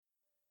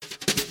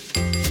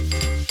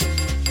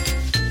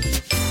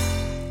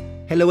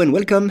Hello and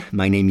welcome,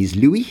 my name is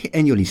Louis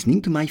and you're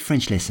listening to my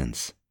French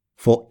lessons.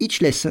 For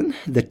each lesson,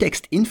 the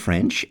text in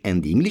French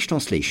and the English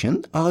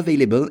translation are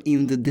available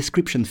in the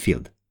description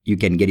field. You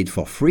can get it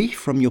for free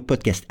from your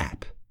podcast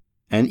app.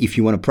 And if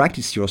you want to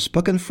practice your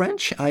spoken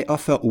French, I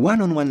offer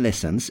one-on-one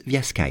lessons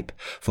via Skype.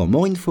 For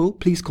more info,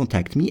 please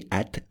contact me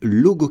at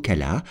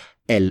logokala,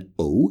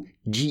 Logokala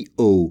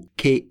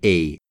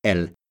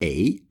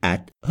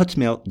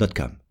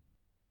 @hotmail.com.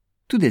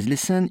 Today's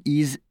lesson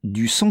is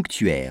du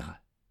sanctuaire.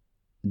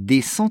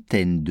 Des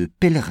centaines de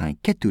pèlerins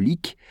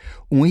catholiques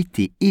ont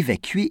été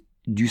évacués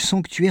du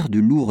sanctuaire de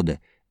Lourdes,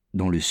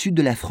 dans le sud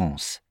de la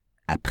France,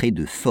 après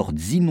de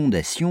fortes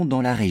inondations dans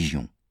la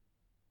région.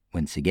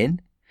 Once again,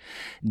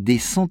 des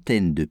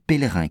centaines de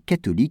pèlerins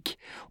catholiques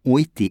ont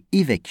été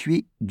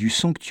évacués du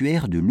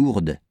sanctuaire de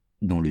Lourdes,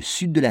 dans le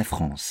sud de la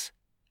France,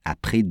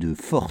 après de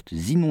fortes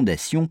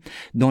inondations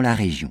dans la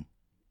région.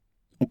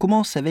 On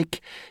commence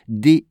avec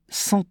des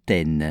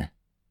centaines,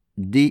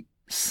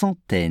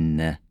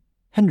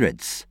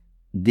 hundreds,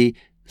 des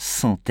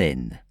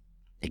centaines.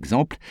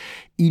 Exemple,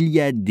 il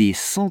y a des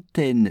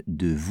centaines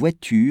de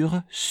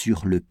voitures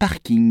sur le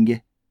parking.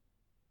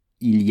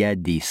 Il y a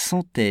des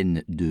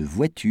centaines de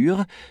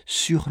voitures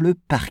sur le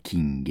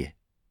parking.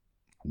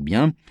 Ou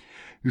bien,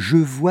 je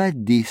vois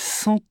des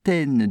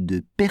centaines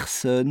de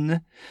personnes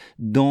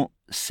dans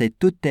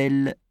cet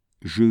hôtel.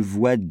 Je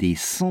vois des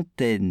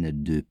centaines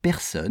de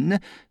personnes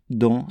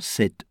dans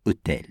cet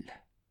hôtel.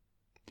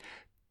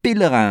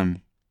 Pèlerin.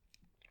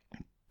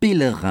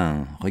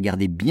 Pèlerin.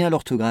 Regardez bien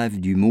l'orthographe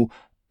du mot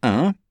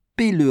un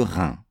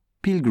pèlerin.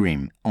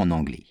 Pilgrim en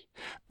anglais.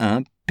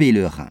 Un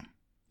pèlerin.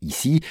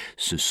 Ici,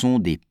 ce sont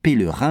des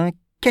pèlerins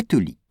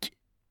catholiques.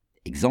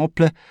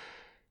 Exemple,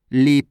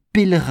 les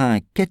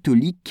pèlerins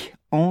catholiques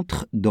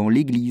entrent dans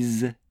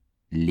l'église.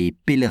 Les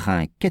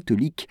pèlerins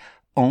catholiques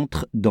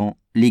entrent dans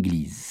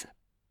l'église.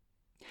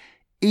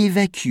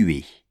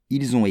 Évacués.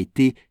 Ils ont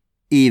été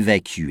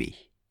évacués.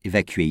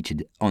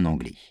 Evacuated en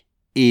anglais.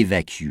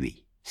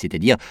 Évacués,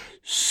 c'est-à-dire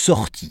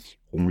sortis.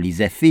 On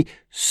les a fait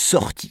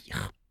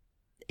sortir.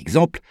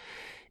 Exemple,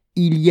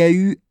 il y a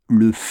eu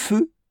le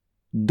feu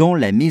dans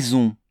la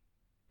maison.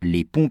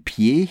 Les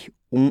pompiers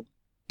ont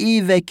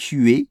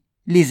évacué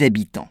les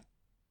habitants.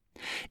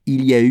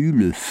 Il y a eu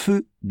le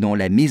feu dans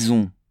la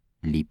maison.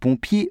 Les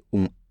pompiers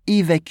ont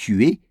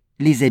évacué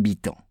les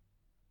habitants.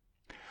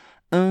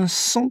 Un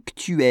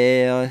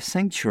sanctuaire,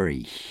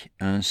 sanctuary,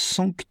 un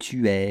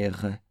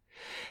sanctuaire.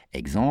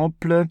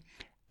 Exemple,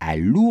 à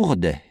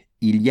Lourdes,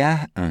 il y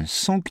a un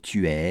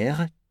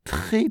sanctuaire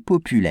très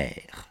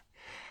populaire.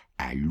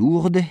 À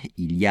Lourdes,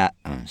 il y a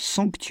un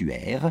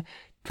sanctuaire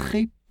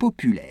très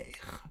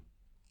populaire.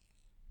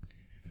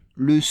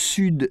 Le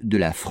sud de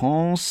la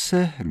France,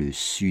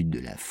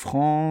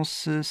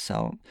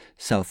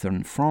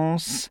 Southern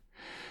France,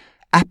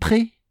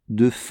 après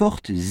de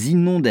fortes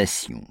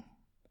inondations.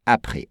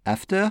 Après,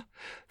 after,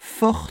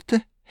 forte,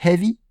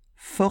 heavy,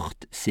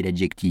 forte, c'est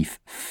l'adjectif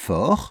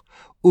fort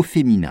au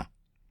féminin.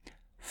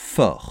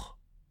 Fort,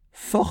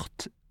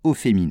 forte au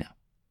féminin.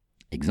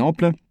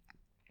 Exemple,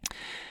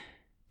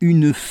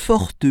 une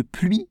forte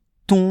pluie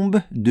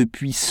tombe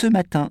depuis ce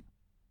matin.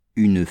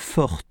 Une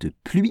forte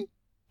pluie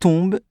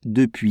tombe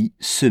depuis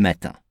ce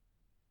matin.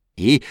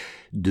 Et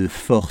de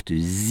fortes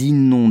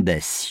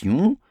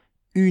inondations,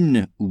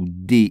 une ou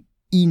des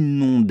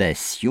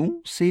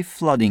inondations, c'est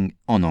flooding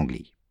en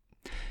anglais.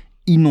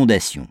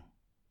 Inondation.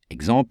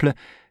 Exemple,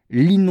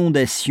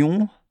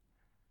 l'inondation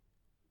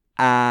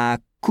a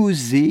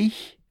causé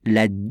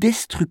la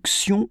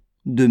destruction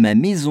de ma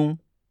maison.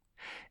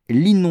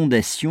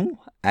 L'inondation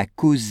a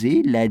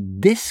causé la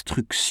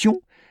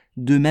destruction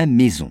de ma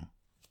maison.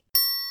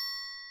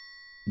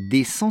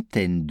 Des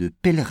centaines de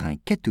pèlerins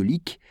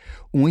catholiques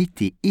ont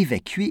été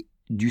évacués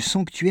du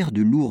sanctuaire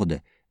de Lourdes,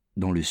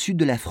 dans le sud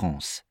de la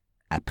France,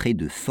 après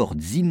de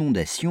fortes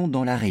inondations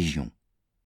dans la région.